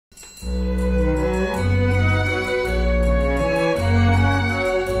Hi,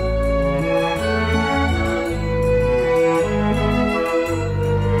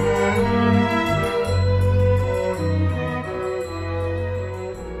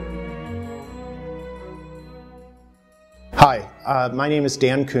 my name is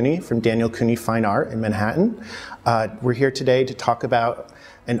Dan Cooney from Daniel Cooney Fine Art in Manhattan. We're here today to talk about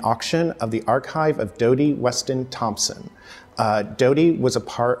an auction of the archive of Dody Weston Thompson. Dody was a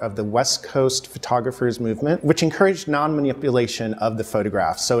part of the West Coast photographers movement, which encouraged non-manipulation of the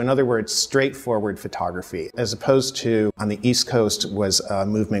photographs. So in other words, straightforward photography, as opposed to on the East Coast was a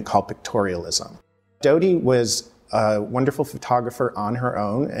movement called pictorialism. Dody was a wonderful photographer on her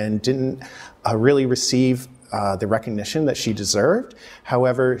own and didn't really receive the recognition that she deserved.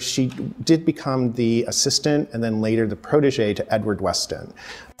 However, she did become the assistant and then later the protege to Edward Weston.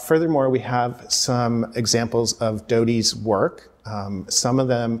 Furthermore, we have some examples of Dody's work. Some of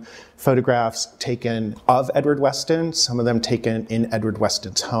them photographs taken of Edward Weston, some of them taken in Edward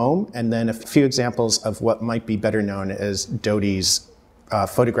Weston's home, and then a few examples of what might be better known as Dody's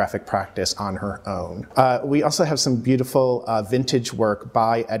photographic practice on her own. We also have some beautiful vintage work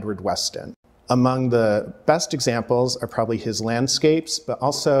by Edward Weston. Among the best examples are probably his landscapes, but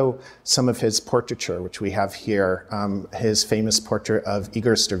also some of his portraiture, which we have here. His famous portrait of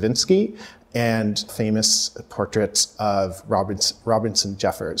Igor Stravinsky and famous portraits of Robinson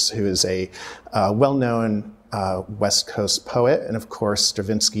Jeffers, who is a well-known West Coast poet. And of course,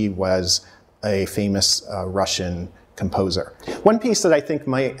 Stravinsky was a famous Russian composer. One piece that I think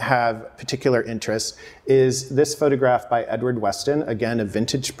might have particular interest is this photograph by Edward Weston, again, a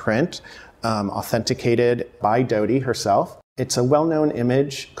vintage print, authenticated by Dody herself. It's a well-known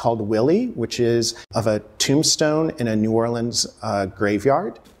image called Willie, which is of a tombstone in a New Orleans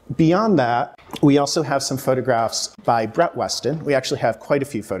graveyard. Beyond that, we also have some photographs by Brett Weston. We actually have quite a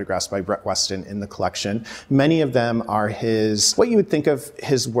few photographs by Brett Weston in the collection. Many of them are what you would think of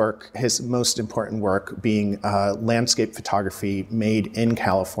his work, his most important work being landscape photography made in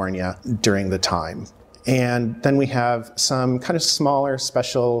California during the time. And then we have some kind of smaller,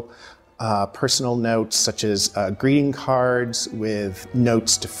 special personal notes, such as greeting cards with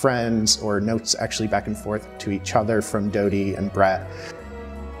notes to friends or notes actually back and forth to each other from Dody and Brett.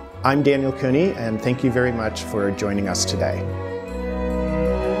 I'm Daniel Cooney, and thank you very much for joining us today.